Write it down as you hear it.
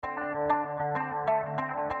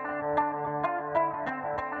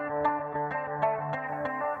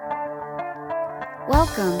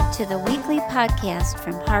Welcome to the weekly podcast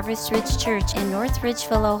from Harvest Ridge Church in North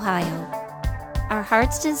Ridgeville, Ohio. Our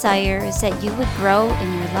heart's desire is that you would grow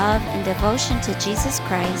in your love and devotion to Jesus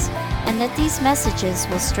Christ, and that these messages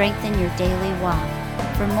will strengthen your daily walk.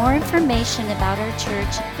 For more information about our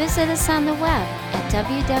church, visit us on the web at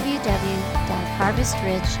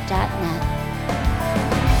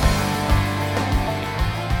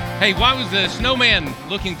www.harvestridge.net. Hey, why was the snowman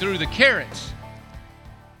looking through the carrots?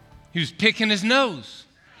 He was picking his nose.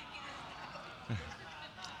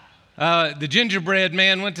 The gingerbread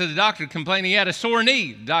man went to the doctor complaining he had a sore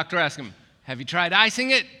knee. The doctor asked him, "Have you tried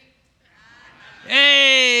icing it?"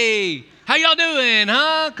 Hey, how y'all doing,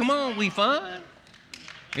 huh? Come on, we fun?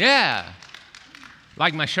 Yeah.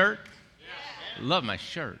 Like my shirt? Love my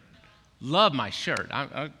shirt. Love my shirt.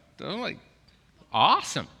 I'm like,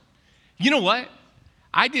 awesome. You know what?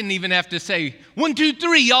 I didn't even have to say, 1, 2,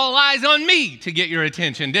 3, all eyes on me to get your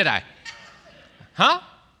attention, did I? Huh?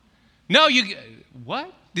 No,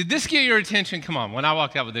 what? Did this get your attention? Come on, when I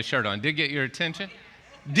walked out with this shirt on, did it get your attention?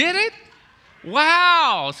 Did it?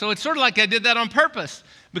 Wow. So it's sort of like I did that on purpose,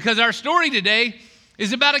 because our story today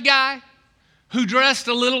is about a guy who dressed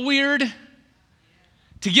a little weird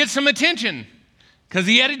to get some attention because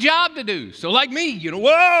he had a job to do. So like me,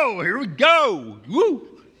 whoa, here we go. Woo.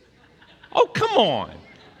 Oh, come on.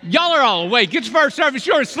 Y'all are all awake. It's first service.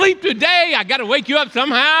 You're asleep today. I got to wake you up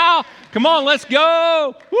somehow. Come on, let's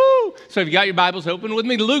go. Woo. So if you got your Bibles, open with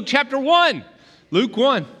me to Luke chapter 1. Luke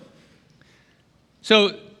 1.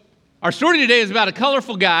 So our story today is about a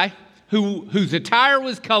colorful guy whose attire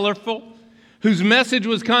was colorful, whose message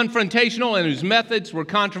was confrontational, and whose methods were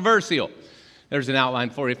controversial. There's an outline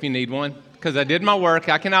for you if you need one, because I did my work.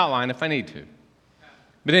 I can outline if I need to.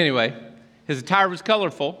 But anyway, his attire was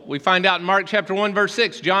colorful. We find out in Mark chapter 1, verse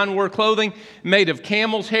 6, John wore clothing made of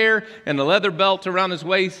camel's hair and a leather belt around his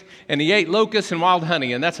waist, and he ate locusts and wild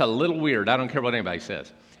honey, and that's a little weird. I don't care what anybody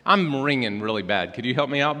says. I'm ringing really bad. Could you help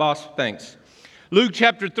me out, boss? Thanks. Luke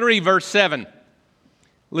chapter 3, verse 7.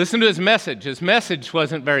 Listen to his message. His message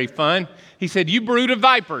wasn't very fun. He said, "You brood of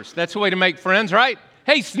vipers." That's the way to make friends, right?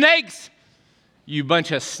 "Hey, snakes, you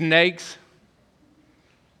bunch of snakes.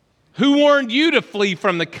 Who warned you to flee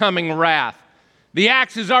from the coming wrath? The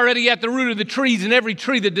axe is already at the root of the trees, and every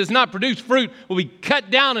tree that does not produce fruit will be cut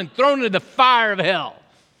down and thrown into the fire of hell."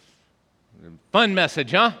 Fun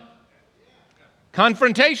message, huh?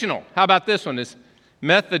 Confrontational. How about this one? His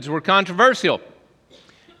methods were controversial.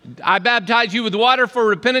 "I baptize you with water for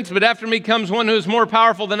repentance, but after me comes one who is more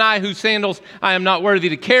powerful than I, whose sandals I am not worthy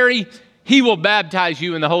to carry. He will baptize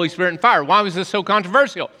you in the Holy Spirit and fire." Why was this so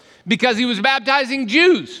controversial? Because he was baptizing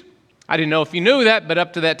Jews. I didn't know if you knew that, but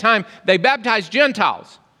up to that time, they baptized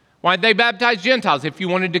Gentiles. Why did they baptize Gentiles? If you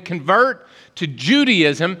wanted to convert to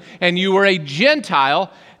Judaism and you were a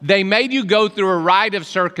Gentile, they made you go through a rite of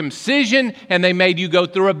circumcision, and they made you go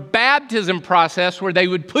through a baptism process where they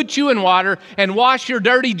would put you in water and wash your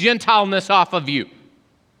dirty Gentileness off of you.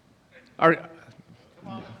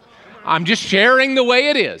 I'm just sharing the way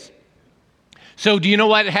it is. So do you know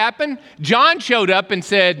what happened? John showed up and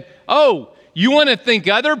said, "Oh, you want to think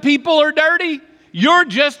other people are dirty? You're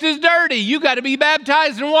just as dirty. You got to be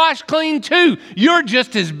baptized and washed clean too. You're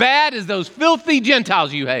just as bad as those filthy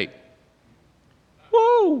Gentiles you hate."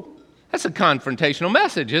 Whoa, that's a confrontational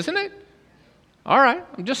message, isn't it? All right,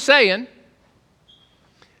 I'm just saying.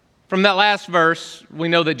 From that last verse, we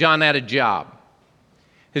know that John had a job.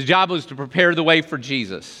 His job was to prepare the way for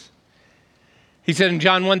Jesus. He said in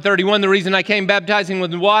John 1:31, "The reason I came baptizing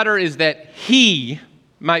with water is that he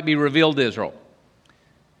might be revealed to Israel."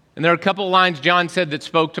 And there are a couple of lines John said that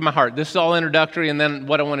spoke to my heart. This is all introductory, and then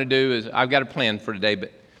what I want to do is I've got a plan for today,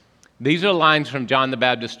 but these are lines from John the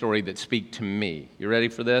Baptist story that speak to me. You ready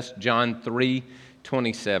for this? John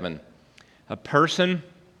 3:27. "A person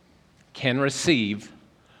can receive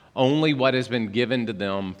only what has been given to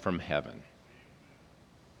them from heaven."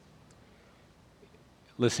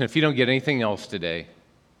 Listen, if you don't get anything else today,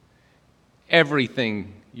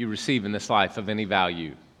 everything you receive in this life of any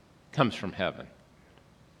value comes from heaven.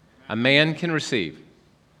 A man can receive,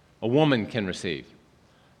 a woman can receive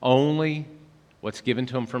only what's given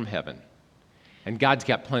to him from heaven. And God's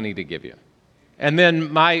got plenty to give you. And then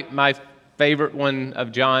my favorite one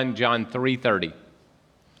of John 3:30.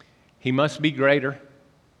 "He must be greater,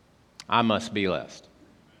 I must be less."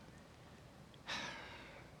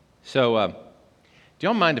 So, do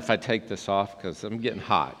y'all mind if I take this off? Because I'm getting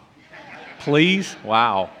hot. Please?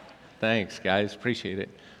 Wow. Thanks, guys. Appreciate it.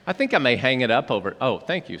 I think I may hang it up over. Oh,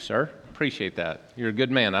 thank you, sir. Appreciate that. You're a good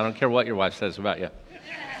man. I don't care what your wife says about you.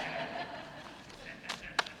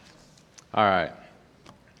 All right.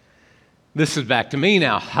 This is back to me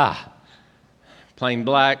now. Ha. plain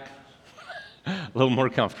black, a little more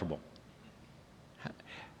comfortable.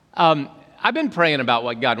 I've been praying about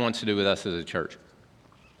what God wants to do with us as a church.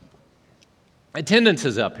 Attendance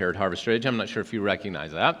is up here at Harvest Ridge. I'm not sure if you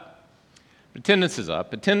recognize that. Attendance is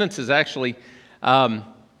up. Attendance is actually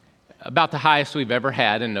about the highest we've ever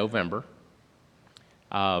had in November.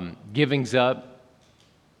 Giving's up.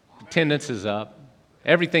 Attendance is up.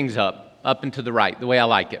 Everything's up and to the right, the way I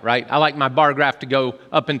like it, right? I like my bar graph to go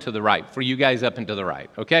up and to the right. For you guys, up and to the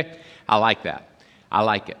right, okay? I like that. I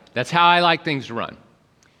like it. That's how I like things to run.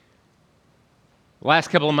 The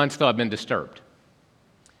last couple of months, though, I've been disturbed.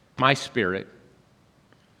 My spirit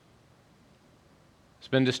has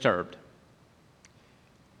been disturbed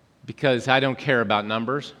because I don't care about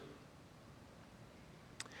numbers.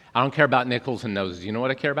 I don't care about nickels and noses. You know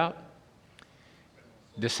what I care about?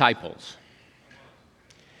 Disciples.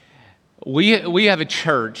 We have a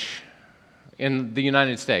church in the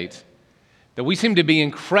United States that we seem to be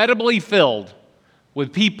incredibly filled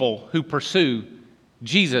with people who pursue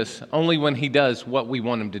Jesus only when he does what we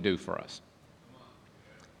want him to do for us.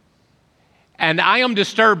 And I am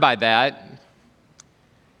disturbed by that.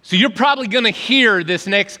 So you're probably going to hear this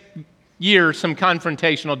next year some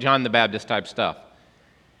confrontational John the Baptist type stuff.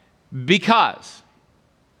 Because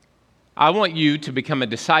I want you to become a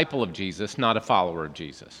disciple of Jesus, not a follower of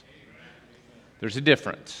Jesus. There's a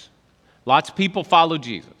difference. Lots of people follow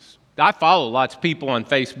Jesus. I follow lots of people on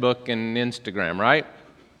Facebook and Instagram, right?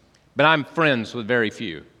 But I'm friends with very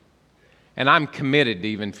few. And I'm committed to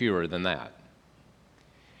even fewer than that.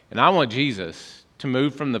 And I want Jesus to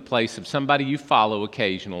move from the place of somebody you follow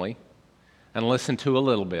occasionally and listen to a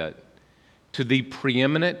little bit to the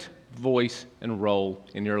preeminent voice and role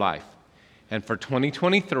in your life. And for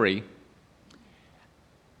 2023,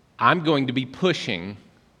 I'm going to be pushing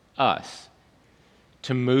us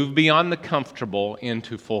to move beyond the comfortable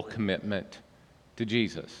into full commitment to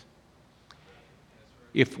Jesus.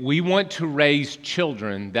 If we want to raise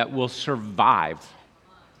children that will survive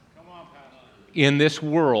in this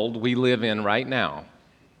world we live in right now,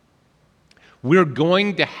 we're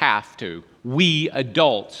going to have to, we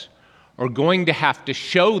adults are going to have to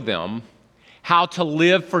show them how to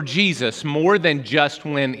live for Jesus more than just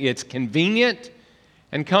when it's convenient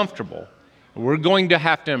and comfortable. We're going to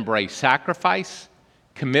have to embrace sacrifice,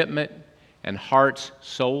 commitment, and hearts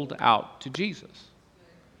sold out to Jesus.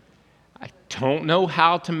 I don't know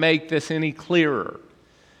how to make this any clearer.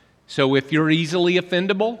 So if you're easily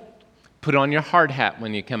offendable, put on your hard hat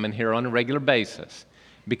when you come in here on a regular basis,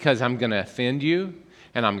 because I'm going to offend you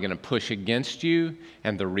and I'm going to push against you.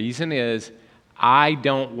 And the reason is I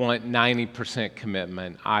don't want 90%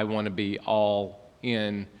 commitment. I want to be all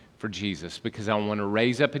in for Jesus because I want to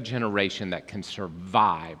raise up a generation that can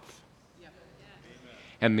survive.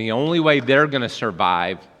 And the only way they're going to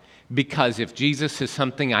survive, because if Jesus is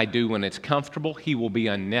something I do when it's comfortable, he will be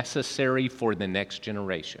unnecessary for the next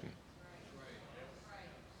generation.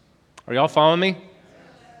 Are y'all following me?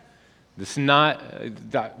 This is not,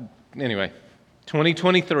 anyway,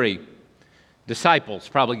 2023, disciples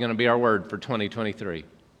probably going to be our word for 2023.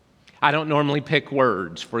 I don't normally pick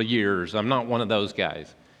words for years. I'm not one of those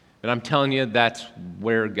guys. But I'm telling you, that's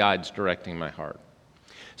where God's directing my heart.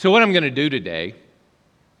 So what I'm going to do today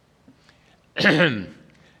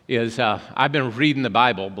is I've been reading the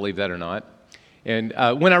Bible, believe that or not. And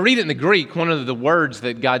when I read it in the Greek, one of the words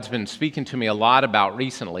that God's been speaking to me a lot about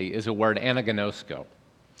recently is a word anagnosko.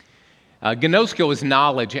 Gnosko is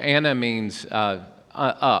knowledge. Ana means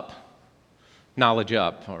up, knowledge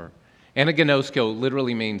up. Or anagnosko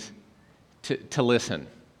literally means to listen.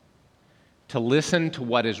 To listen to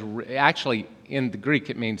what is, actually in the Greek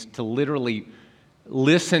it means to literally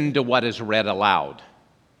listen to what is read aloud.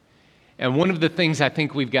 And one of the things I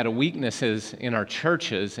think we've got a weakness is in our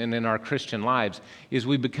churches and in our Christian lives is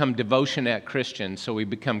we become devotionette Christians, so we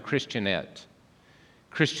become Christianettes.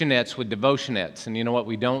 Christianettes with devotionettes. And you know what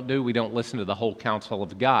we don't do? We don't listen to the whole counsel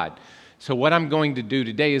of God. So what I'm going to do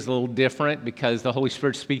today is a little different because the Holy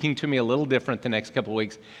Spirit's speaking to me a little different the next couple of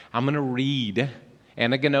weeks. I'm going to read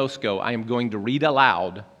anagnosko. I am going to read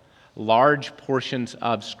aloud large portions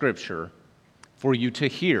of Scripture for you to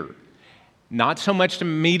hear. Not so much to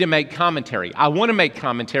me to make commentary. I want to make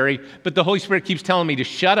commentary, but the Holy Spirit keeps telling me to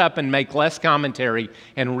shut up and make less commentary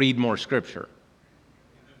and read more Scripture.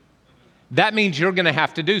 That means you're going to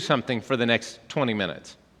have to do something for the next 20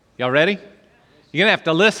 minutes. Y'all ready? You're going to have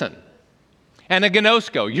to listen.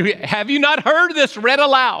 Anagnosko. Have you not heard this read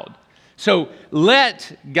aloud? So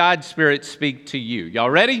let God's Spirit speak to you. Y'all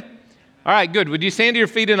ready? All right, good. Would you stand to your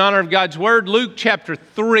feet in honor of God's word? Luke chapter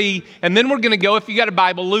 3, and then we're going to go, if you got a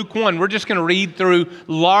Bible, Luke 1. We're just going to read through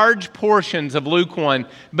large portions of Luke 1.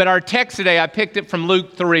 But our text today, I picked it from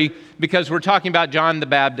Luke 3 because we're talking about John the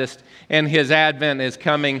Baptist and his advent is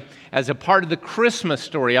coming as a part of the Christmas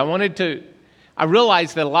story. I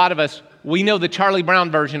realized that a lot of us, we know the Charlie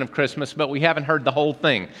Brown version of Christmas, but we haven't heard the whole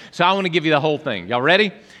thing. So I want to give you the whole thing. Y'all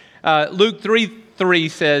ready? Luke 3:3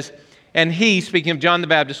 says, "And he," speaking of John the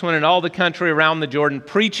Baptist, "went in all the country around the Jordan,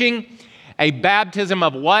 preaching a baptism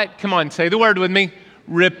of" what? Come on, say the word with me.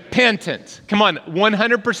 Repentance. Come on,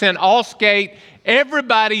 100%, all skate.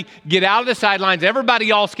 Everybody get out of the sidelines.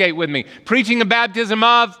 Everybody all skate with me. Preaching a baptism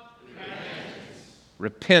of?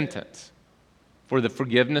 Repentance for the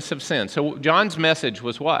forgiveness of sins. So John's message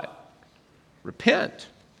was what? Repent.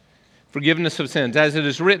 Forgiveness of sins. As it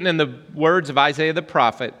is written in the words of Isaiah the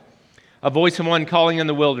prophet, a voice of one calling in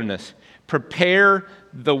the wilderness, prepare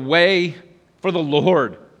the way for the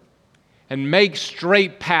Lord and make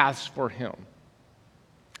straight paths for him.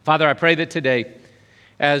 Father, I pray that today,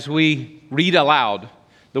 as we read aloud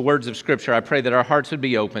the words of Scripture, I pray that our hearts would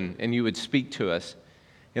be open and you would speak to us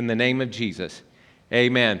in the name of Jesus.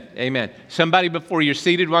 Amen. Amen. Somebody, before you're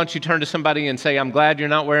seated, why don't you turn to somebody and say, "I'm glad you're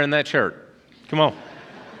not wearing that shirt." Come on.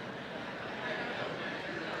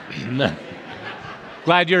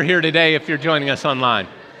 Glad you're here today if you're joining us online.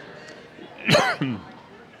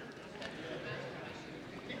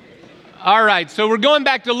 All right, so we're going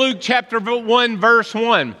back to Luke chapter 1, verse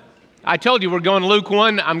 1. I told you we're going to Luke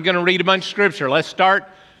 1. I'm going to read a bunch of scripture. Let's start.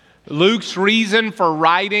 Luke's reason for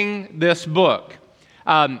writing this book.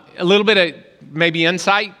 A little bit of maybe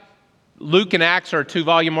insight. Luke and Acts are a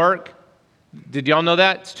 2-volume work. Did y'all know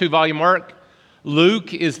that? It's a 2-volume work.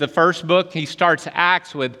 Luke is the first book. He starts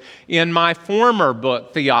Acts with, "In my former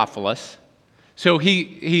book, Theophilus." So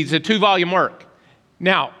he's a 2-volume work.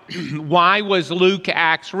 Now, why was Luke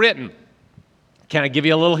Acts written? Can I give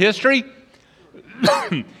you a little history?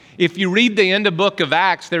 If you read the end of book of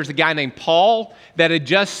Acts, there's a guy named Paul that had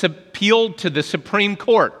just appealed to the Supreme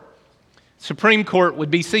Court. Supreme Court would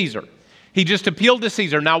be Caesar. He just appealed to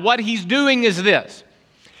Caesar. Now, what he's doing is this.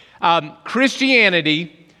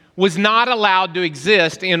 Christianity was not allowed to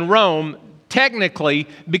exist in Rome, technically,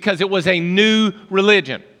 because it was a new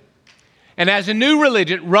religion. And as a new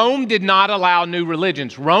religion, Rome did not allow new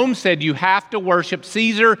religions. Rome said you have to worship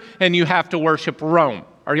Caesar and you have to worship Rome.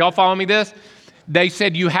 Are y'all following me this? They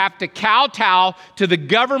said you have to kowtow to the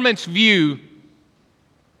government's view.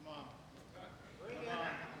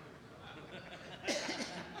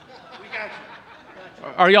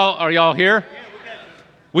 Are y'all here?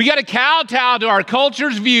 We got to kowtow to our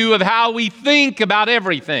culture's view of how we think about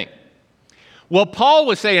everything. Well, Paul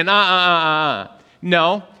was saying,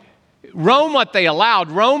 no. Rome, what they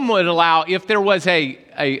allowed, Rome would allow, if there was a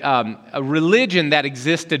religion that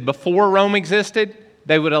existed before Rome existed,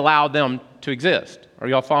 they would allow them to exist. Are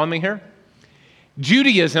y'all following me here?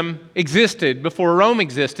 Judaism existed before Rome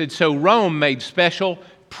existed, so Rome made special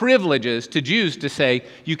privileges to Jews to say,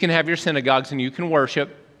 you can have your synagogues and you can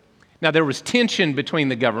worship. Now, there was tension between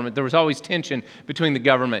the government. There was always tension between the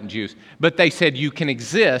government and Jews. But they said, you can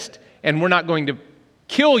exist, and we're not going to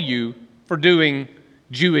kill you for doing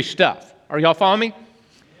Jewish stuff. Are y'all following me?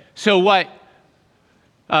 So what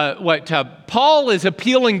Paul is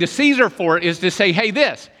appealing to Caesar for is to say,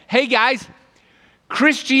 hey guys,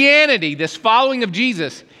 Christianity, this following of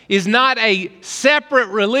Jesus, is not a separate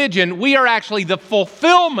religion. We are actually the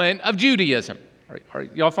fulfillment of Judaism. Are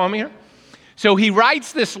y'all following me here? So he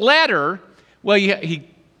writes this letter. Well, he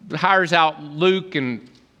hires out Luke and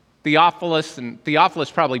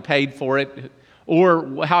Theophilus probably paid for it,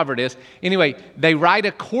 or however it is. Anyway, they write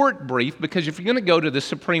a court brief, because if you're going to go to the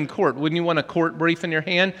Supreme Court, wouldn't you want a court brief in your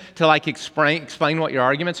hand to explain what your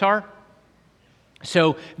arguments are?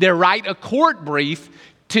 So they write a court brief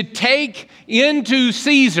to take into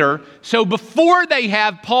Caesar, so before they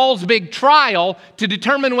have Paul's big trial to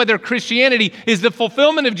determine whether Christianity is the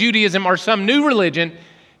fulfillment of Judaism or some new religion,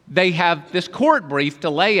 they have this court brief to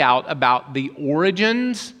lay out about the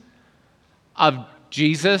origins of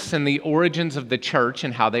Jesus and the origins of the church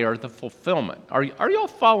and how they are the fulfillment. Are y'all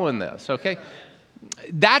following this? Okay,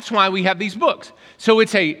 that's why we have these books. So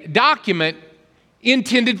it's a document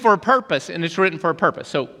intended for a purpose, and it's written for a purpose.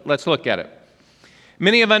 So let's look at it.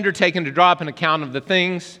 Many have undertaken to draw up an account of the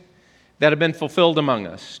things that have been fulfilled among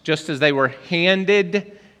us, just as they were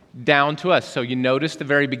handed down to us. So you notice the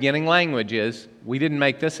very beginning language is, we didn't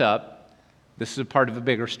make this up. This is a part of a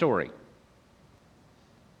bigger story.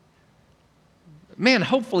 Man,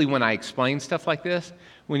 hopefully when I explain stuff like this,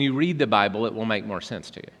 when you read the Bible, it will make more sense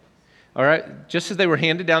to you. All right, just as they were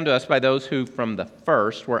handed down to us by those who from the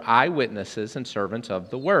first were eyewitnesses and servants of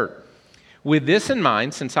the word. With this in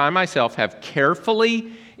mind, since I myself have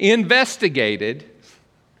carefully investigated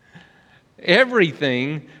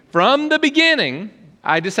everything from the beginning,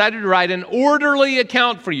 I decided to write an orderly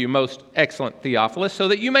account for you, most excellent Theophilus, so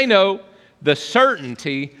that you may know the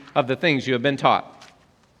certainty of the things you have been taught.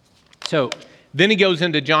 So then he goes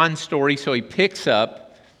into John's story, so he picks up.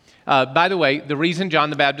 By the way, the reason John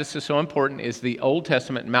the Baptist is so important is the Old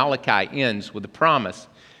Testament Malachi ends with the promise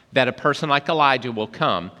that a person like Elijah will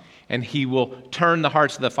come and he will turn the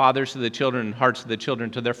hearts of the fathers to the children and hearts of the children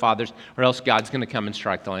to their fathers, or else God's going to come and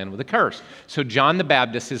strike the land with a curse. So John the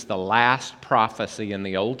Baptist is the last prophecy in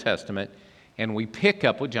the Old Testament, and we pick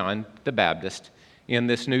up with John the Baptist in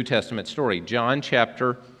this New Testament story. John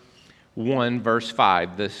chapter 1, verse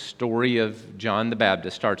 5, the story of John the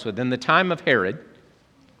Baptist starts with, in the time of Herod,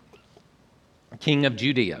 king of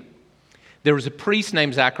Judea, there was a priest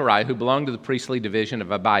named Zechariah who belonged to the priestly division of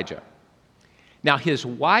Abijah. Now, his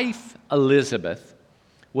wife, Elizabeth,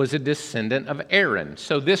 was a descendant of Aaron.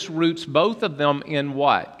 So this roots both of them in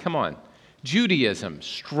what? Come on. Judaism,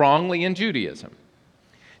 strongly in Judaism.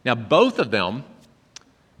 Now, both of them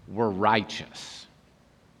were righteous.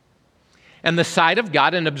 And the sight of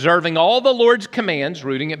God and observing all the Lord's commands,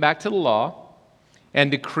 rooting it back to the law, and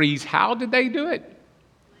decrees, how did they do it?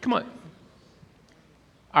 Come on.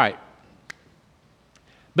 All right.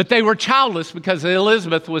 But they were childless because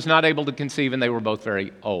Elizabeth was not able to conceive and they were both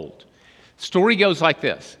very old. Story goes like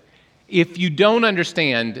this. If you don't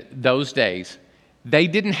understand those days, they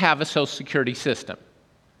didn't have a Social Security system.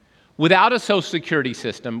 Without a Social Security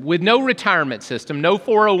system, with no retirement system, no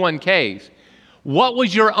 401ks, what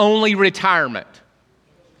was your only retirement?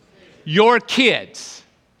 Your kids.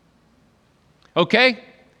 Okay?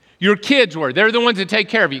 Your kids were. They're the ones that take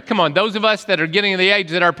care of you. Come on, those of us that are getting to the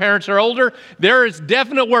age that our parents are older, there is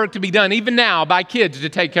definite work to be done even now by kids to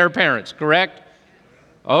take care of parents, correct?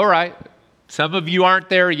 All right. Some of you aren't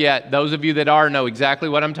there yet. Those of you that are know exactly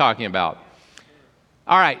what I'm talking about.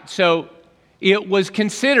 All right, so it was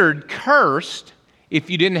considered cursed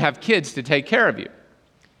if you didn't have kids to take care of you.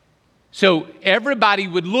 So everybody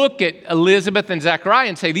would look at Elizabeth and Zechariah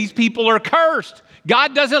and say, these people are cursed.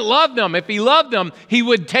 God doesn't love them. If he loved them, he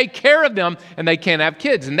would take care of them, and they can't have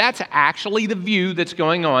kids. And that's actually the view that's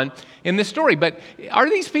going on in this story. But are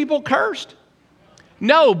these people cursed?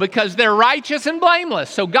 No, because they're righteous and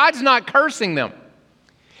blameless. So God's not cursing them.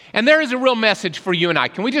 And there is a real message for you and I.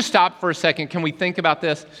 Can we just stop for a second? Can we think about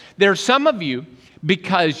this? There's some of you,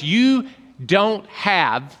 because you don't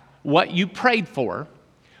have what you prayed for,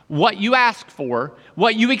 what you asked for,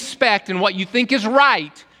 what you expect, and what you think is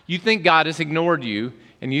right, you think God has ignored you,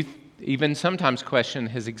 and you even sometimes question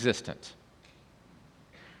his existence.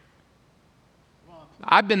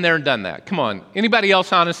 I've been there and done that. Come on. Anybody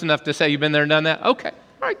else honest enough to say you've been there and done that? Okay.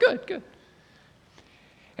 All right, good.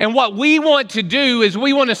 And what we want to do is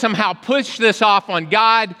we want to somehow push this off on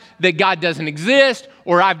God, that God doesn't exist,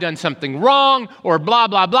 or I've done something wrong, or blah,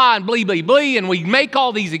 blah, blah, and blee, blee, blee, and we make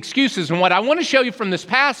all these excuses. And what I want to show you from this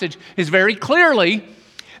passage is very clearly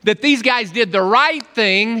that these guys did the right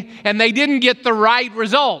thing and they didn't get the right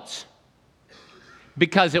results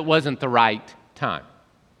because it wasn't the right time.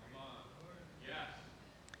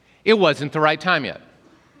 It wasn't the right time yet.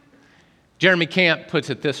 Jeremy Camp puts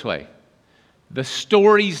it this way. The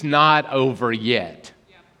story's not over yet.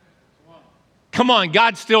 Come on,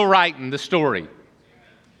 God's still writing the story.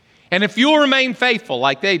 And if you'll remain faithful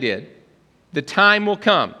like they did, the time will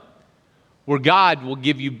come where God will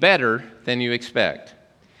give you better than you expect.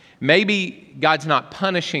 Maybe God's not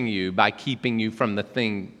punishing you by keeping you from the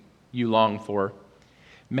thing you long for.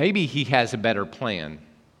 Maybe he has a better plan.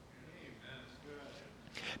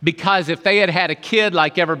 Because if they had had a kid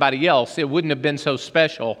like everybody else, it wouldn't have been so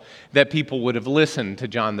special that people would have listened to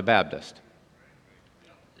John the Baptist.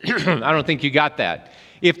 I don't think you got that.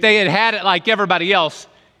 If they had had it like everybody else,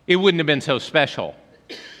 it wouldn't have been so special.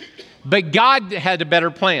 But God had a better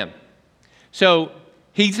plan. So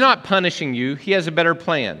he's not punishing you. He has a better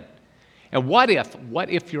plan. And what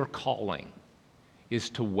if your calling is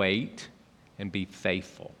to wait and be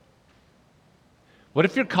faithful? What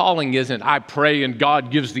if your calling isn't, I pray and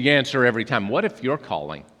God gives the answer every time? What if your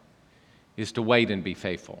calling is to wait and be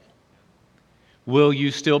faithful? Will you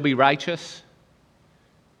still be righteous?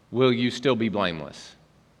 Will you still be blameless?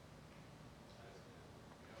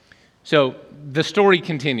 So the story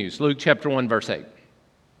continues. Luke chapter 1, verse 8.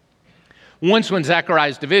 Once when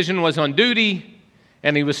Zechariah's division was on duty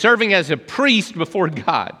and he was serving as a priest before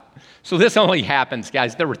God. So this only happens,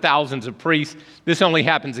 guys. There were thousands of priests. This only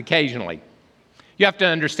happens occasionally. You have to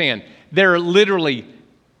understand, there are literally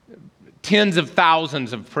tens of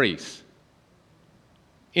thousands of priests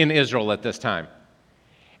in Israel at this time.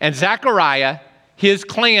 And Zechariah, his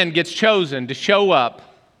clan gets chosen to show up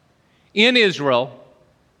in Israel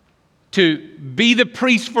to be the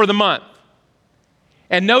priest for the month.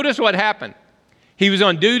 And notice what happened. He was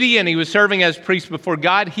on duty and he was serving as priest before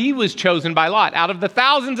God. He was chosen by lot. Out of the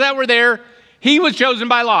thousands that were there, he was chosen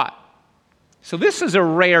by lot. So this is a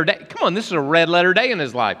rare day. Come on, this is a red letter day in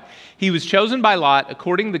his life. He was chosen by lot,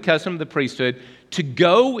 according to the custom of the priesthood, to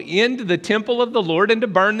go into the temple of the Lord and to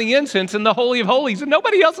burn the incense in the Holy of Holies. And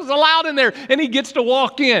nobody else is allowed in there, and he gets to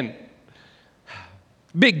walk in.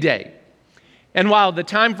 Big day. And while the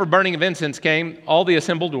time for burning of incense came, all the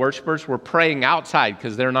assembled worshipers were praying outside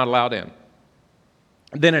because they're not allowed in.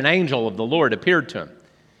 Then an angel of the Lord appeared to him,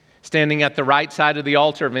 standing at the right side of the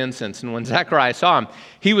altar of incense. And when Zechariah saw him,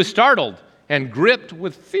 he was startled and gripped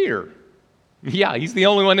with fear. Yeah, he's the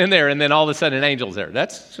only one in there, and then all of a sudden an angel's there.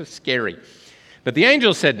 That's just scary. But the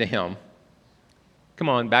angel said to him, come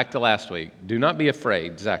on, back to last week. Do not be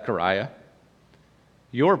afraid, Zechariah.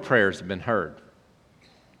 Your prayers have been heard.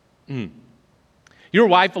 Your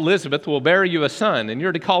wife Elizabeth will bear you a son, and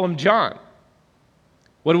you're to call him John.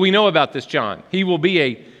 What do we know about this John? He will be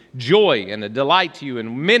a joy and a delight to you,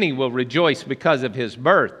 and many will rejoice because of his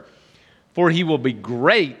birth, for he will be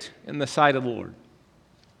great in the sight of the Lord.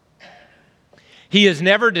 He is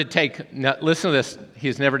never to take, now listen to this, he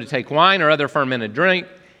is never to take wine or other fermented drink,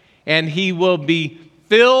 and he will be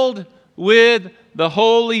filled with the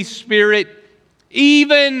Holy Spirit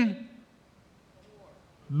even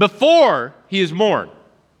before he is born.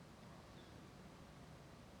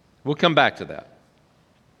 We'll come back to that.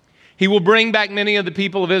 He will bring back many of the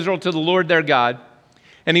people of Israel to the Lord their God,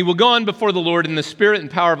 and he will go on before the Lord in the spirit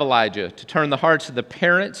and power of Elijah to turn the hearts of the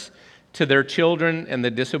parents to their children and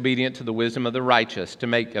the disobedient to the wisdom of the righteous, to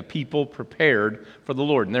make a people prepared for the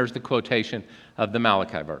Lord. And there's the quotation of the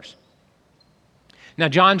Malachi verse. Now,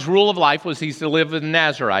 John's rule of life was he's to live with a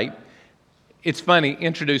Nazirite. It's funny,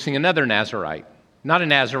 introducing another Nazirite. Not a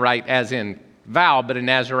Nazirite as in vow, but a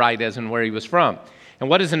Nazirite as in where he was from. And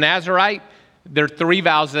what is a Nazirite? There are 3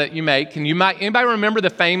 vows that you make. Anybody remember the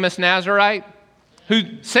famous Nazirite?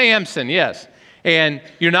 Samson, yes. And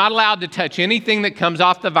you're not allowed to touch anything that comes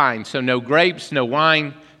off the vine. So no grapes, no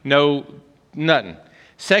wine, no nothing.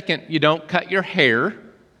 Second, you don't cut your hair.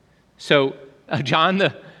 So John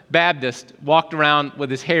the Baptist walked around with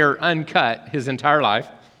his hair uncut his entire life.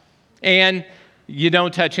 And you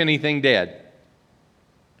don't touch anything dead.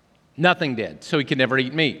 Nothing dead. So he could never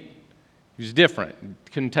eat meat. He was different.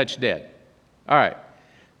 Couldn't touch dead. All right.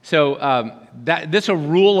 So that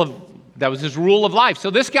was his rule of life. So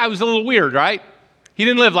this guy was a little weird, right? He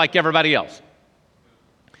didn't live like everybody else.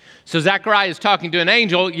 So Zechariah is talking to an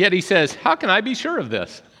angel, yet he says, how can I be sure of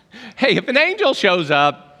this? Hey, if an angel shows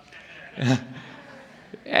up,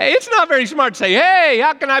 it's not very smart to say, hey,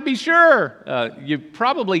 how can I be sure? You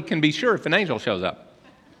probably can be sure if an angel shows up.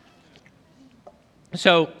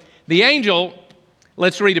 So the angel,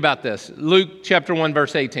 let's read about this. Luke chapter 1,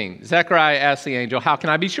 verse 18. Zechariah asked the angel, how can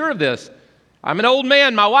I be sure of this? I'm an old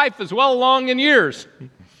man. My wife is well along in years. And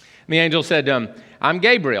the angel said, I'm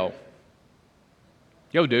Gabriel.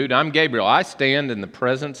 Yo, dude, I'm Gabriel. I stand in the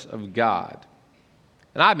presence of God.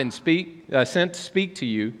 And I've been sent to speak to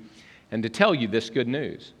you and to tell you this good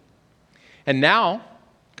news. And now,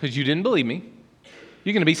 because you didn't believe me,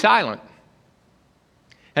 you're going to be silent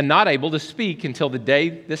and not able to speak until the day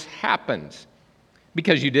this happens,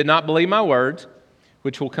 because you did not believe my words,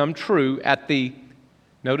 which will come true at the,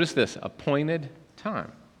 notice this, appointed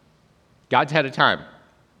time. God's had a time.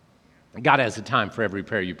 God has a time for every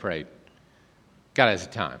prayer you prayed. God has a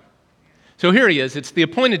time. So here he is. It's the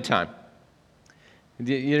appointed time.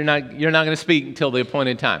 You're not going to speak until the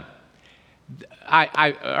appointed time. All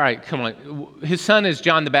right, come on. His son is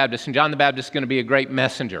John the Baptist, and John the Baptist is going to be a great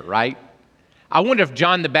messenger, right? I wonder if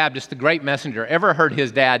John the Baptist, the great messenger, ever heard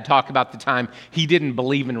his dad talk about the time he didn't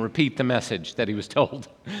believe and repeat the message that he was told.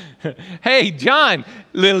 Hey, John,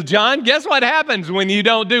 little John, guess what happens when you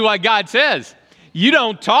don't do what God says? You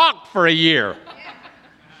don't talk for a year.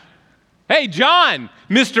 Hey, John,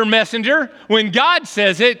 Mr. Messenger, when God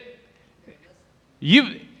says it,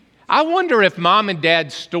 I wonder if mom and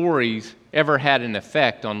dad's stories ever had an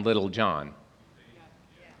effect on little John.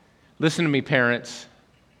 Listen to me, parents.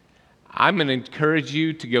 I'm going to encourage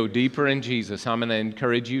you to go deeper in Jesus. I'm going to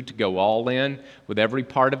encourage you to go all in with every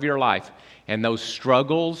part of your life. And those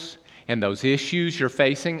struggles and those issues you're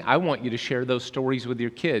facing, I want you to share those stories with your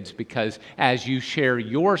kids, because as you share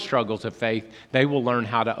your struggles of faith, they will learn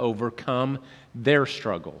how to overcome their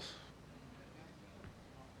struggles.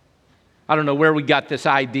 I don't know where we got this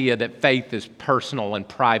idea that faith is personal and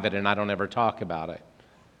private and I don't ever talk about it.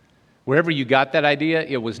 Wherever you got that idea,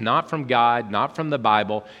 it was not from God, not from the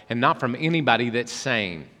Bible, and not from anybody that's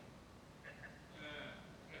sane.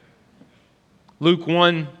 Luke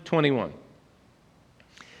 1:21.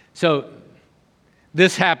 So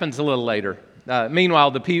this happens a little later.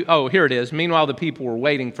 Meanwhile, here it is. Meanwhile, the people were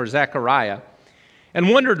waiting for Zechariah and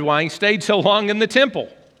wondered why he stayed so long in the temple.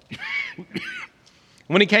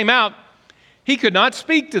 When he came out, he could not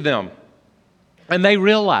speak to them. And they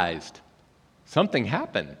realized something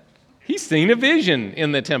happened. He's seen a vision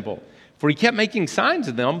in the temple, for he kept making signs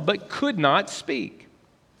to them, but could not speak.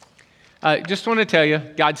 Just want to tell you,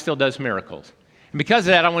 God still does miracles. And because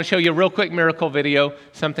of that, I want to show you a real quick miracle video,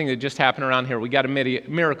 something that just happened around here. We got a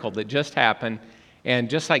miracle that just happened, and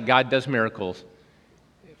just like God does miracles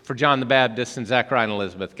for John the Baptist and Zechariah and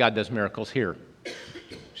Elizabeth, God does miracles here.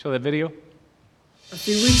 Show that video. A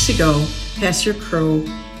few weeks ago, Pastor Crow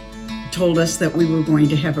told us that we were going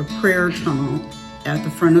to have a prayer tunnel at the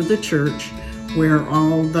front of the church where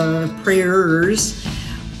all the prayers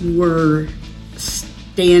were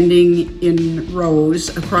standing in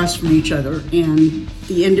rows across from each other, and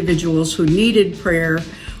the individuals who needed prayer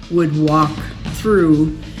would walk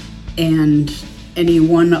through, and any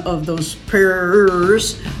one of those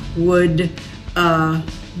prayers would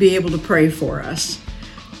be able to pray for us.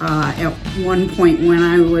 At one point when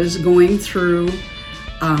I was going through,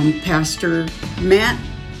 Pastor Matt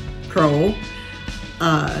Crow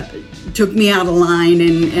took me out of line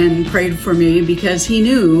and prayed for me because he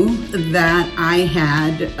knew that I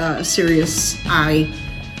had a serious eye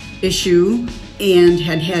issue and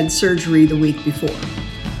had surgery the week before.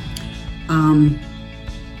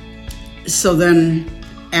 So then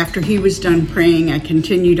after he was done praying, I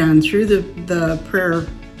continued on through the prayer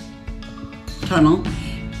tunnel,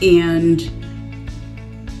 and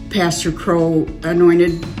Pastor Crow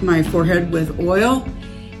anointed my forehead with oil,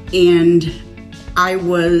 and I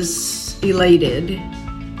was elated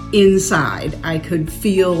inside. I could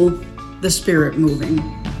feel the Spirit moving.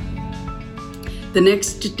 The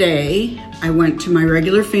next day, I went to my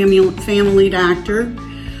regular family doctor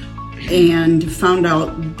and found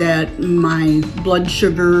out that my blood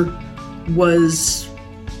sugar was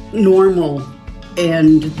normal,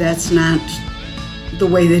 and that's not the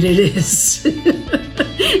way that it is.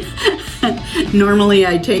 Normally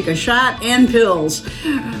I take a shot and pills.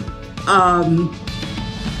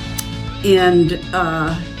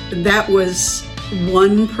 That was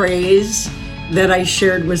one praise that I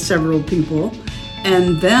shared with several people.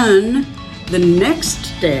 And then the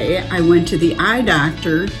next day I went to the eye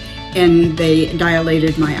doctor, and they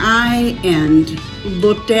dilated my eye and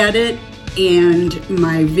looked at it, and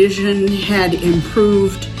my vision had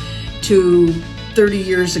improved to 30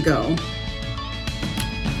 years ago.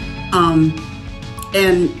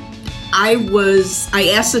 And I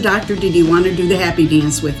asked the doctor, did he want to do the happy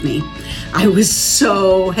dance with me? I was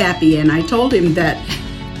so happy, and I told him that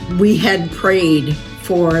we had prayed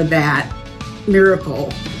for that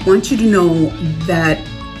miracle. I want you to know that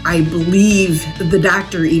I believe the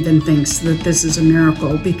doctor even thinks that this is a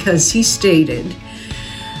miracle, because he stated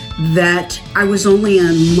that I was only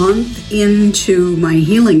a month into my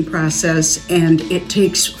healing process, and it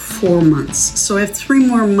takes 4 months. So I have 3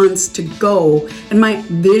 more months to go, and my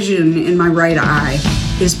vision in my right eye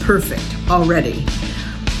is perfect already.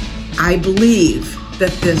 I believe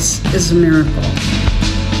that this is a miracle.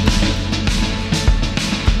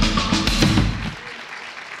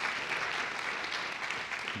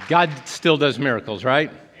 God still does miracles, right?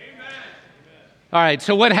 Amen. All right,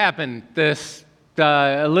 so what happened?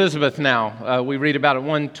 Elizabeth now, we read about it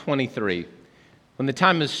 1:23. When the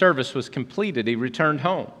time of his service was completed, he returned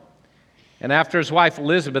home. And after his wife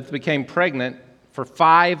Elizabeth became pregnant, for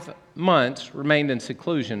 5 months remained in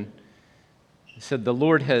seclusion, he said, "The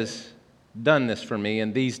Lord has done this for me,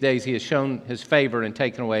 and these days he has shown his favor and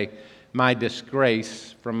taken away my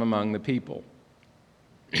disgrace from among the people."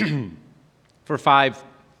 I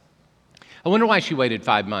wonder why she waited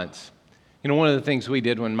 5 months. You know, one of the things we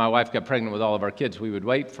did when my wife got pregnant with all of our kids, we would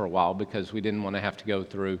wait for a while because we didn't want to have to go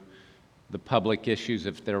through the public issues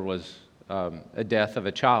if there was a death of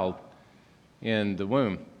a child in the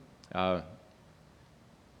womb.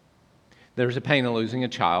 There's a pain of losing a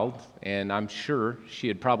child, and I'm sure she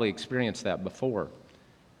had probably experienced that before,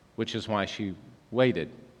 which is why she waited.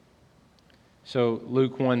 So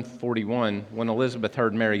Luke 1:41, when Elizabeth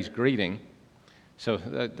heard Mary's greeting, so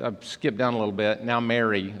I've skipped down a little bit. Now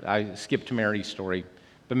Mary, I skipped Mary's story,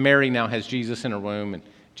 but Mary now has Jesus in her womb, and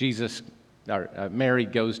Mary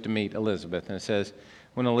goes to meet Elizabeth, and it says,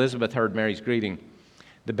 when Elizabeth heard Mary's greeting,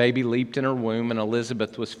 The baby leaped in her womb, and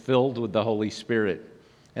Elizabeth was filled with the Holy Spirit.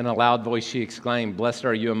 In a loud voice she exclaimed, "Blessed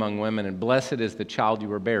are you among women, and blessed is the child you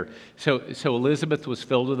will bear." So Elizabeth was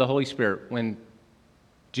filled with the Holy Spirit when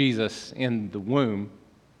Jesus in the womb,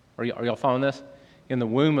 are y'all following this? In the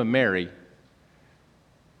womb of Mary,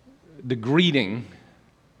 the greeting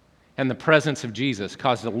and the presence of Jesus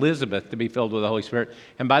caused Elizabeth to be filled with the Holy Spirit.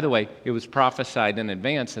 And by the way, it was prophesied in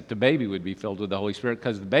advance that the baby would be filled with the Holy Spirit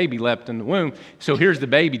because the baby leapt in the womb. So here's the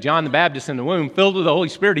baby, John the Baptist in the womb, filled with the Holy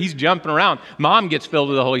Spirit. He's jumping around. Mom gets filled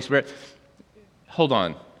with the Holy Spirit. Hold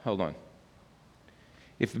on.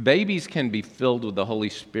 If babies can be filled with the Holy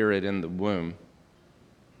Spirit in the womb,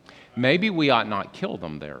 maybe we ought not kill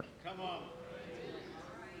them there. Come on.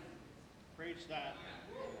 Preach that.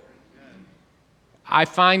 I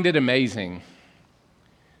find it amazing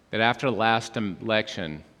that after the last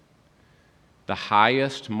election, the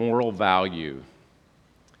highest moral value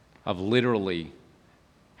of literally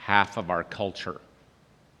half of our culture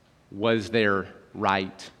was their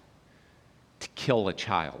right to kill a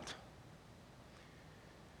child.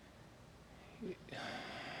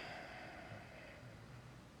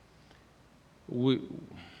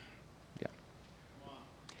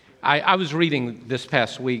 I was reading this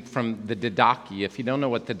past week from the Didache. If you don't know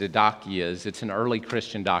what the Didache is, it's an early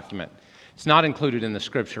Christian document. It's not included in the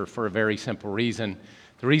Scripture for a very simple reason.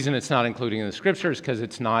 The reason it's not included in the Scripture is because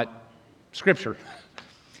it's not Scripture.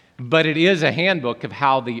 But it is a handbook of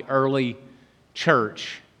how the early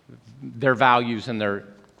church, their values and their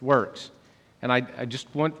works. And I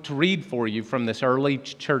just want to read for you from this early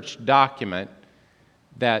church document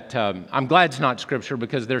that I'm glad it's not Scripture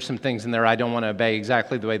because there's some things in there I don't want to obey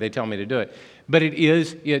exactly the way they tell me to do it. But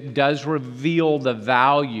it does reveal the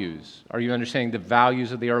values. Are you understanding the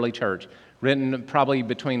values of the early church? Written probably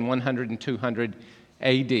between 100 and 200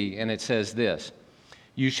 AD. And it says this: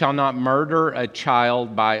 "You shall not murder a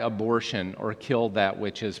child by abortion or kill that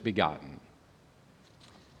which is begotten."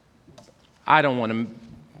 I don't want to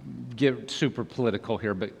get super political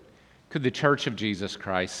here, but could the Church of Jesus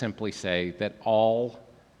Christ simply say that all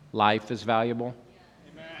life is valuable?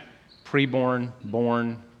 Amen. Preborn,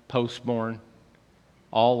 born, postborn,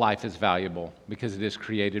 all life is valuable because it is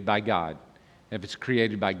created by God. If it's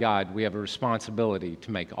created by God, we have a responsibility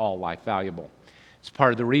to make all life valuable. It's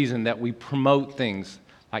part of the reason that we promote things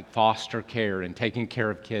like foster care and taking care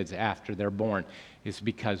of kids after they're born, is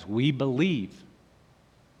because we believe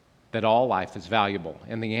that all life is valuable.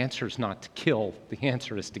 And the answer is not to kill, the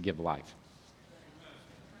answer is to give life.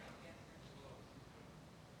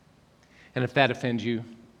 And if that offends you,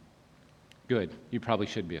 good. You probably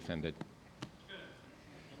should be offended.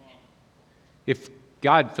 If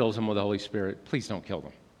God fills them with the Holy Spirit, please don't kill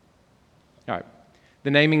them. All right.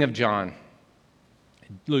 The naming of John.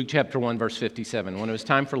 Luke chapter 1, verse 57. When it was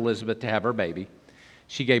time for Elizabeth to have her baby,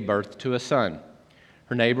 she gave birth to a son.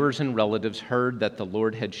 Her neighbors and relatives heard that the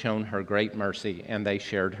Lord had shown her great mercy, and they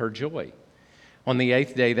shared her joy. On the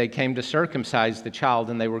 8th day, they came to circumcise the child,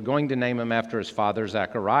 and they were going to name him after his father,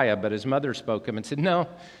 Zechariah, but his mother spoke him and said, "No,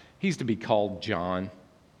 he's to be called John."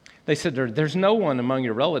 They said, "There's no one among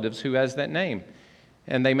your relatives who has that name."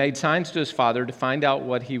 And they made signs to his father to find out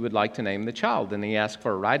what he would like to name the child. And he asked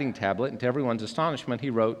for a writing tablet, and to everyone's astonishment, he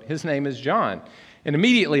wrote, "His name is John." And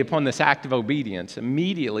immediately upon this act of obedience,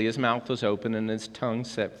 immediately his mouth was open and his tongue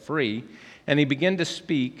set free. And he began to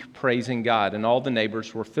speak, praising God. And all the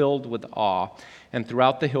neighbors were filled with awe. And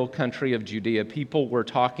throughout the hill country of Judea, people were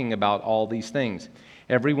talking about all these things.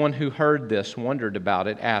 Everyone who heard this wondered about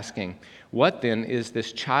it, asking, "What then is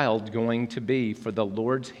this child going to be? For the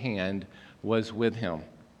Lord's hand was with him."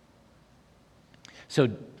 So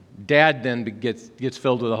Dad then gets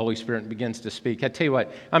filled with the Holy Spirit and begins to speak. I tell you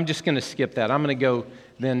what, I'm just going to skip that. I'm going to go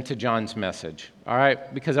then to John's message, all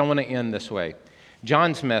right? Because I want to end this way.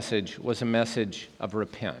 John's message was a message of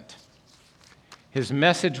repent. His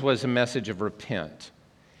message was a message of repent.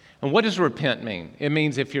 And what does repent mean? It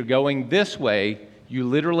means if you're going this way, you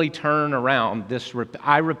literally turn around.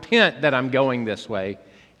 I repent that I'm going this way,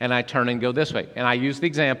 and I turn and go this way. And I use the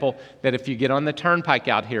example that if you get on the turnpike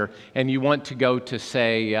out here and you want to go to,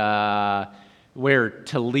 say,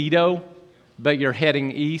 Toledo, but you're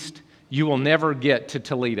heading east, you will never get to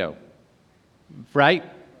Toledo, right?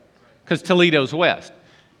 Because Toledo's west.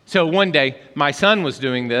 So one day, my son was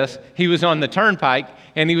doing this. He was on the turnpike,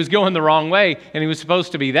 and he was going the wrong way, and he was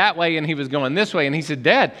supposed to be that way, and he was going this way. And he said,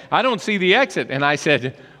 "Dad, I don't see the exit." And I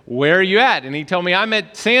said, "Where are you at?" And he told me, "I'm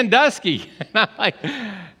at Sandusky." And I'm like,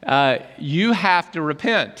 you have to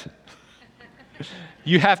repent.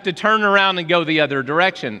 You have to turn around and go the other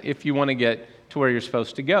direction if you want to get to where you're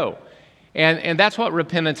supposed to go. And that's what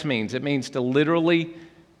repentance means. It means to literally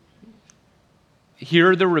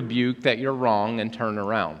hear the rebuke that you're wrong and turn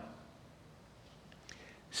around.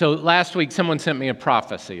 So last week, someone sent me a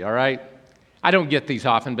prophecy, all right? I don't get these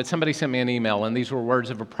often, but somebody sent me an email, and these were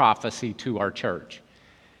words of a prophecy to our church.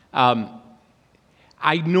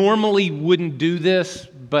 I normally wouldn't do this,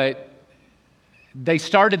 but they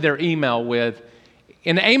started their email with,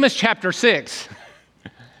 in Amos chapter 6,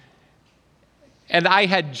 and I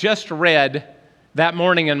had just read that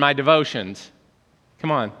morning in my devotions,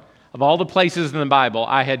 come on, of all the places in the Bible,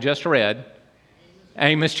 I had just read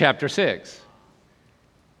Amos chapter 6.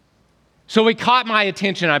 So it caught my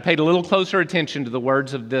attention. I paid a little closer attention to the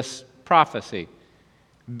words of this prophecy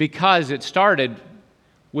because it started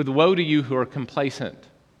with, woe to you who are complacent.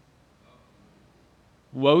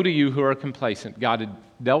 Woe to you who are complacent. God had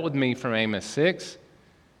dealt with me from Amos 6.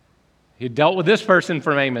 He dealt with this person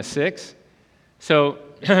from Amos 6. So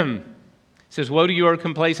it says, woe to you who are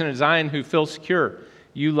complacent in Zion who feel secure.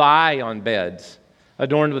 You lie on beds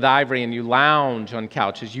adorned with ivory, and you lounge on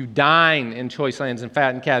couches. You dine in choice lands and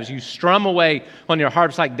fattened calves. You strum away on your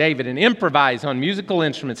harps like David and improvise on musical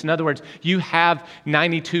instruments. In other words, you have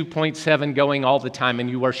 92.7 going all the time, and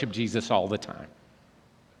you worship Jesus all the time.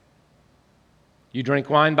 You drink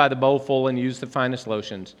wine by the bowlful and use the finest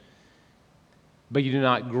lotions, but you do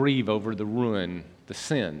not grieve over the ruin, the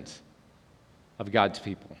sins of God's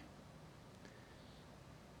people.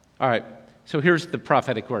 All right, so here's the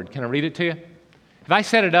prophetic word. Can I read it to you? Have I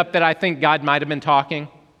set it up that I think God might have been talking?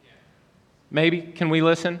 Maybe? Can we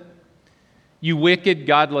listen? You wicked,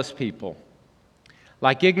 godless people,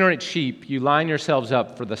 like ignorant sheep, you line yourselves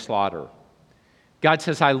up for the slaughter. God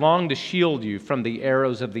says, I long to shield you from the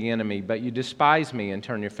arrows of the enemy, but you despise me and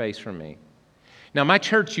turn your face from me. Now, my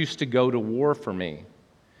church used to go to war for me,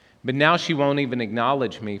 but now she won't even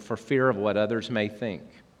acknowledge me for fear of what others may think.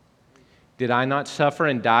 Did I not suffer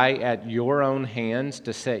and die at your own hands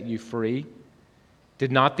to set you free?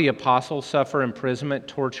 Did not the apostles suffer imprisonment,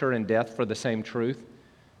 torture, and death for the same truth?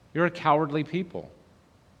 You're a cowardly people.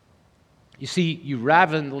 You see, you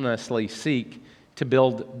ravenously seek to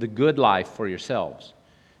build the good life for yourselves,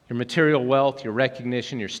 your material wealth, your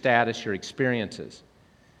recognition, your status, your experiences.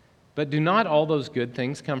 But do not all those good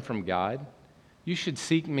things come from God? You should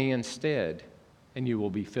seek me instead, and you will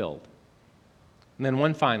be filled. And then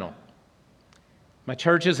one final. My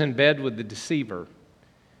church is in bed with the deceiver.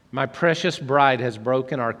 My precious bride has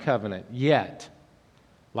broken our covenant, yet,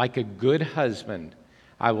 like a good husband,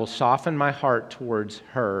 I will soften my heart towards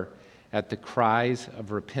her at the cries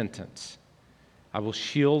of repentance. I will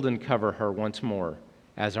shield and cover her once more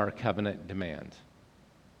as our covenant demands.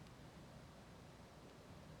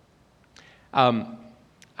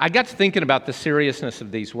 I got to thinking about the seriousness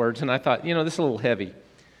of these words, and I thought, this is a little heavy,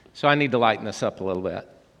 so I need to lighten this up a little bit.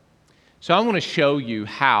 So I want to show you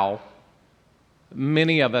how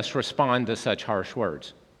many of us respond to such harsh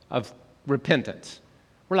words of repentance.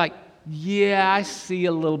 We're like, yeah, I see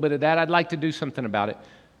a little bit of that. I'd like to do something about it.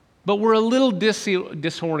 But we're a little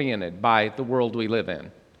disoriented by the world we live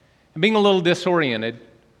in. And being a little disoriented,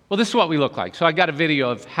 well, this is what we look like. So I got a video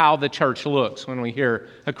of how the church looks when we hear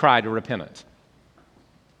a cry to repentance.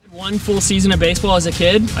 One full season of baseball as a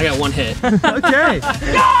kid, I got one hit. Okay.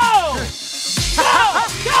 Go! Go!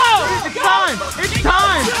 Go! It's time! It's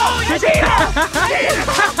time! It's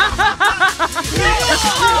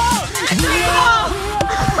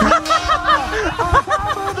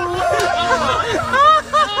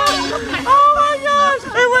Oh my gosh!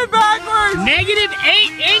 It went backwards!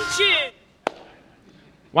 -8 inches!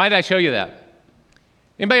 Why did I show you that?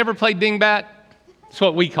 Anybody ever played dingbat? That's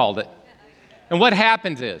what we called it. And what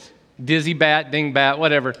happens is, dizzy bat, dingbat,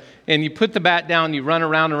 whatever, and you put the bat down, you run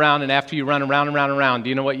around, and after you run around, do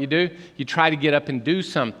you know what you do? You try to get up and do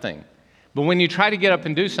something. But when you try to get up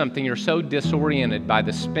and do something, you're so disoriented by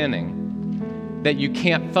the spinning that you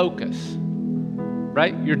can't focus,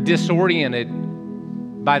 right? You're disoriented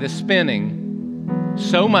by the spinning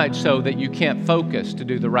so much so that you can't focus to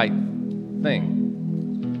do the right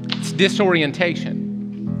thing. It's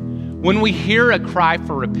disorientation. When we hear a cry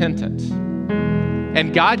for repentance,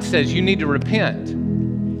 and God says you need to repent,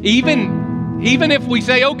 even if we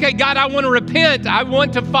say, okay, God, I want to repent, I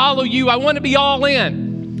want to follow you, I want to be all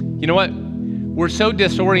in. You know what? We're so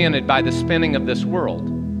disoriented by the spinning of this world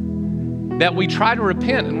that we try to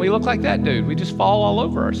repent and we look like that dude. We just fall all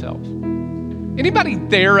over ourselves. Anybody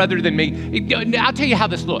there other than me? I'll tell you how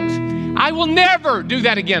this looks. I will never do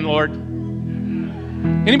that again, Lord.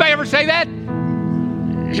 Anybody ever say that?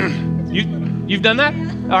 You've done that?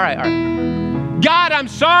 All right. God, I'm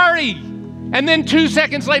sorry. And then 2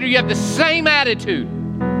 seconds later, you have the same attitude.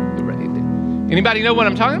 Anybody know what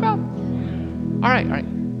I'm talking about? All right.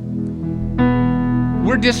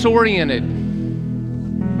 We're disoriented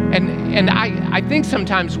And I think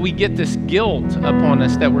sometimes we get this guilt upon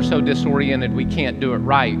us that we're so disoriented we can't do it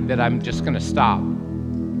right, that I'm just going to stop.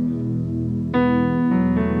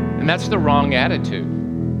 And that's the wrong attitude.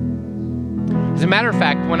 As a matter of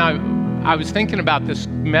fact, when I was thinking about this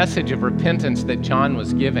message of repentance that John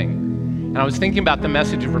was giving, and I was thinking about the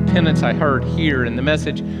message of repentance I heard here, and the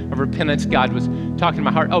message of repentance God was talking to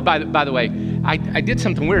my heart. Oh, by the way, I did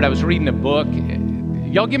something weird. I was reading a book.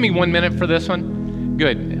 Y'all give me 1 minute for this one?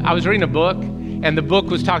 Good. I was reading a book, and the book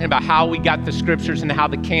was talking about how we got the scriptures and how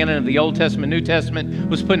the canon of the Old Testament, New Testament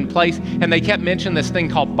was put in place. And they kept mentioning this thing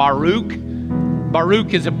called Baruch.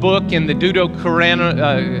 Baruch is a book in the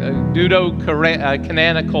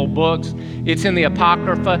Canonical books. It's in the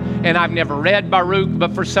Apocrypha, and I've never read Baruch,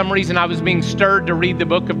 but for some reason I was being stirred to read the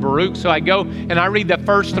book of Baruch. So I go and I read the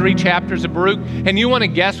first 3 chapters of Baruch. And you want to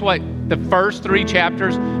guess what the first 3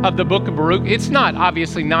 chapters of the book of Baruch? It's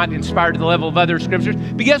obviously not inspired to the level of other scriptures,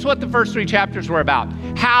 but guess what the first 3 chapters were about?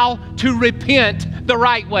 How to repent the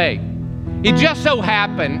right way. It just so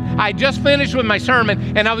happened, I just finished with my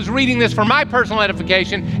sermon, and I was reading this for my personal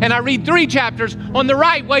edification, and I read 3 chapters on the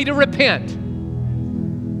right way to repent.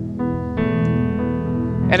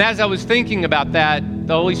 And as I was thinking about that,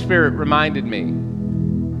 the Holy Spirit reminded me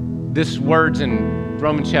this words in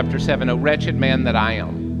Romans chapter 7, "O wretched man that I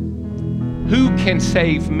am, who can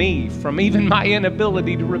save me from even my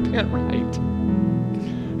inability to repent right?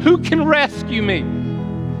 Who can rescue me?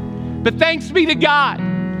 But thanks be to God.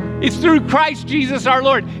 It's through Christ Jesus our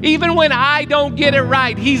Lord. Even when I don't get it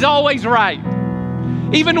right, He's always right.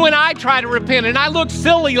 Even when I try to repent and I look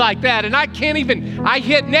silly like that and I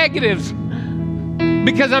hit negatives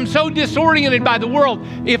because I'm so disoriented by the world.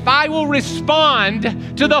 If I will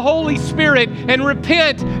respond to the Holy Spirit and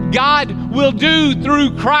repent, God will do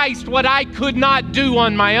through Christ what I could not do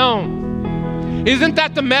on my own. Isn't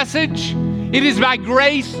that the message? It is by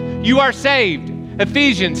grace you are saved.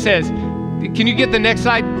 Ephesians says, can you get the next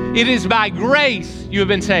slide? It is by grace you have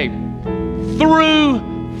been saved through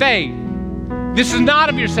faith. This is not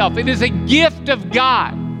of yourself. It is a gift of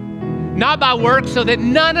God, not by works, so that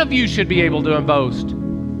none of you should be able to boast.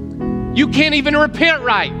 You can't even repent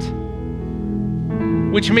right,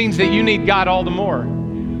 which means that you need God all the more.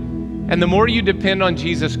 And the more you depend on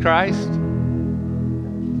Jesus Christ,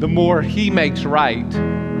 the more He makes right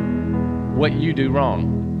what you do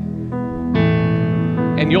wrong.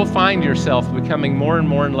 And you'll find yourself becoming more and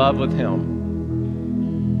more in love with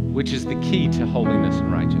Him, which is the key to holiness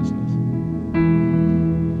and righteousness.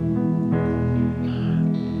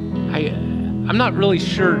 I'm not really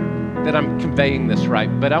sure that I'm conveying this right,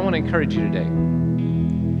 but I want to encourage you today.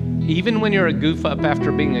 Even when you're a goof up after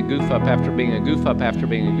being a goof up after being a goof up after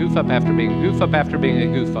being a goof up after being a goof up after being a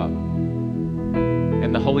goof up,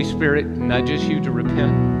 and the Holy Spirit nudges you to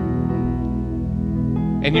repent,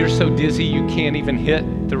 and you're so dizzy you can't even hit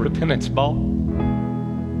the repentance ball,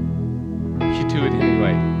 you do it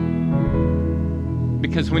anyway.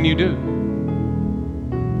 Because when you do,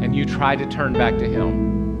 and you try to turn back to Him,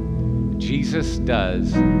 Jesus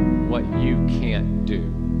does what you can't do.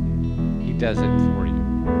 He does it for you.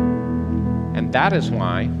 And that is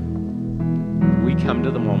why we come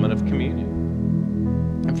to the moment of communion.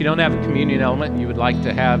 If you don't have a communion element, you would like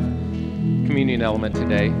to have a communion element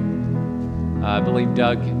today, I believe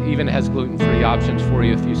Doug even has gluten-free options for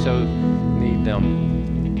you if you so need them.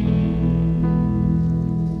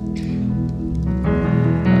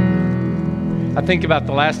 I think about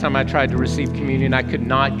the last time I tried to receive communion, I could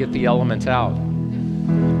not get the elements out.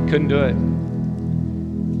 Couldn't do it.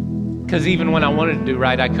 Because even when I wanted to do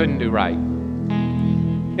right, I couldn't do right.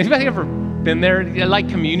 Anybody ever been there? Like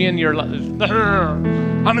communion, you're like,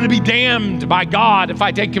 I'm going to be damned by God if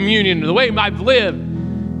I take communion the way I've lived.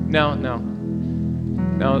 No.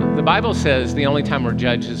 The Bible says the only time we're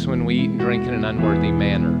judged is when we eat and drink in an unworthy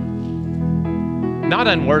manner. Not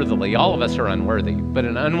unworthily, all of us are unworthy, but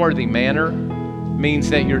an unworthy manner means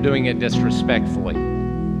that you're doing it disrespectfully.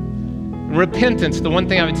 Repentance, the one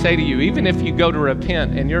thing I would say to you, even if you go to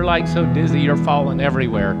repent and you're like so dizzy, you're falling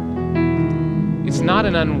everywhere, it's not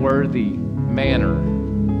an unworthy manner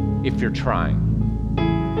if you're trying.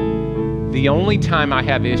 The only time I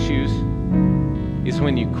have issues is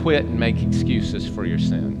when you quit and make excuses for your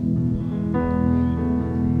sin.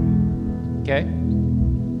 Okay?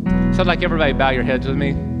 So I'd like everybody to bow your heads with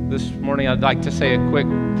me. This morning I'd like to say a quick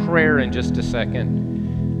prayer in just a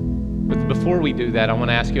second. But before we do that, I want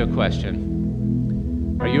to ask you a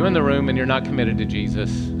question. Are you in the room and you're not committed to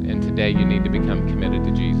Jesus, and today you need to become committed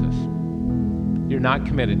to Jesus? You're not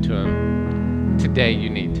committed to Him. Today you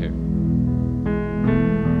need to.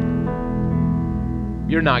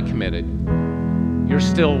 You're not committed. You're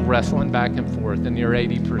still wrestling back and forth and you're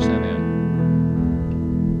 80% in.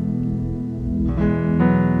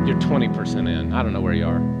 You're 20% in. I don't know where you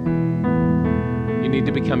are. You need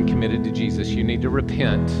to become committed to Jesus. You need to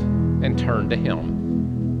repent and turn to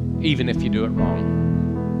Him, even if you do it wrong.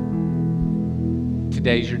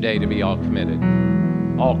 Today's your day to be all committed.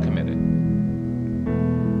 All committed.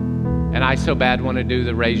 And I so bad want to do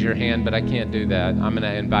the raise your hand, but I can't do that. I'm going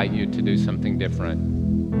to invite you to do something different.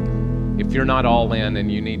 If you're not all in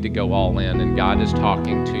and you need to go all in and God is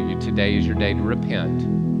talking to you, today is your day to repent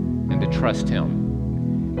and to trust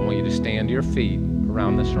Him. I want you to stand to your feet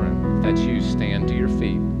around this room. If that's you, stand to your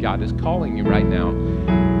feet. God is calling you right now.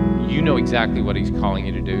 You know exactly what He's calling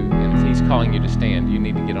you to do. And if He's calling you to stand, you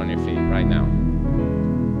need to get on your feet right now.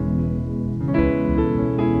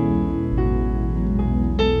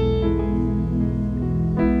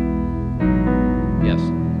 Yes.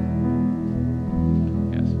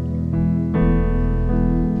 Yes.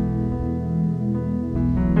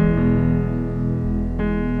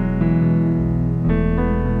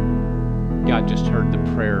 God just heard the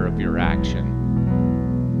prayer of your action.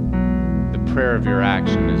 The prayer of your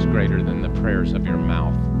action is greater than the prayers of your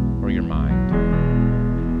mouth or your mind.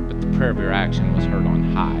 But the prayer of your action was heard on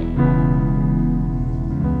high.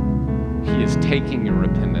 He is taking your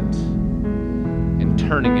repentance and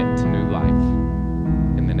turning it to new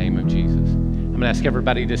life in the name of Jesus. I'm going to ask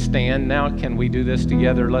everybody to stand now. Can we do this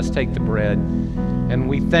together? Let's take the bread. And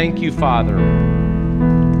we thank you, Father,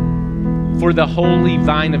 for the holy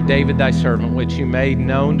vine of David, thy servant, which you made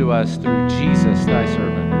known to us through Jesus, thy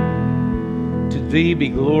servant. To thee be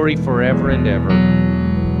glory forever and ever.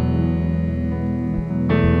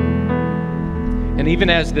 And even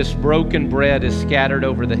as this broken bread is scattered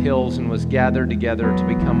over the hills and was gathered together to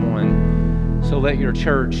become one, so let your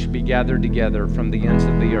church be gathered together from the ends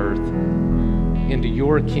of the earth into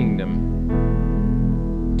your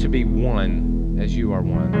kingdom to be one as you are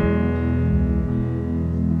one.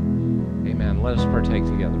 Amen. Let us partake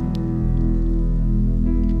together.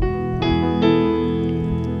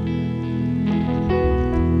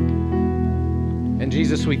 And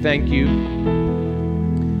Jesus, we thank you.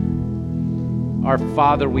 Our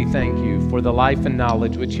Father, we thank you for the life and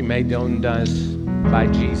knowledge which you made known to us by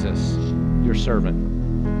Jesus, your servant.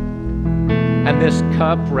 And this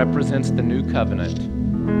cup represents the new covenant.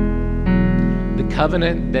 The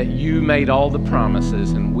covenant that you made all the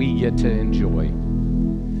promises and we get to enjoy.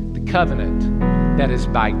 The covenant that is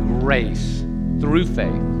by grace through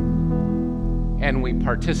faith. And we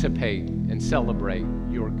participate and celebrate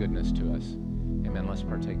your goodness to us. Amen. Let's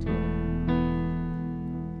partake together.